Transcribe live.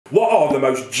are the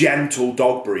most gentle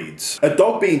dog breeds. A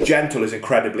dog being gentle is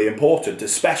incredibly important,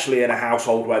 especially in a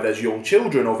household where there's young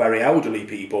children or very elderly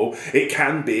people. It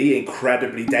can be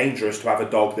incredibly dangerous to have a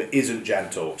dog that isn't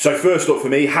gentle. So first up for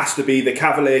me has to be the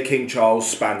Cavalier King Charles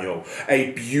Spaniel,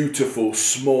 a beautiful,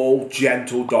 small,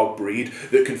 gentle dog breed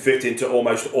that can fit into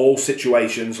almost all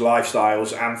situations,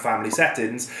 lifestyles and family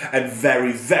settings, and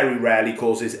very, very rarely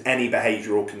causes any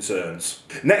behavioural concerns.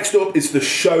 Next up is the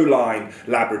Showline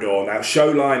Labrador. Now,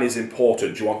 Showline is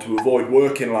important. You want to avoid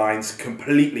working lines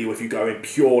completely if you're going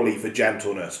purely for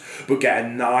gentleness, but get a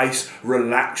nice,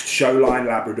 relaxed Showline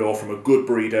Labrador from a good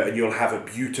breeder and you'll have a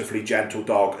beautifully gentle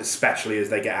dog, especially as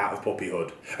they get out of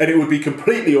puppyhood. And it would be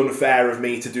completely unfair of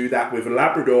me to do that with a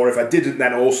Labrador if I didn't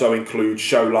then also include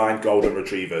Showline Golden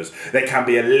Retrievers. They can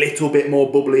be a little bit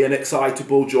more bubbly and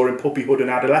excitable during puppyhood and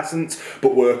adolescence,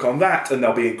 but work on that and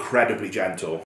they'll be incredibly gentle.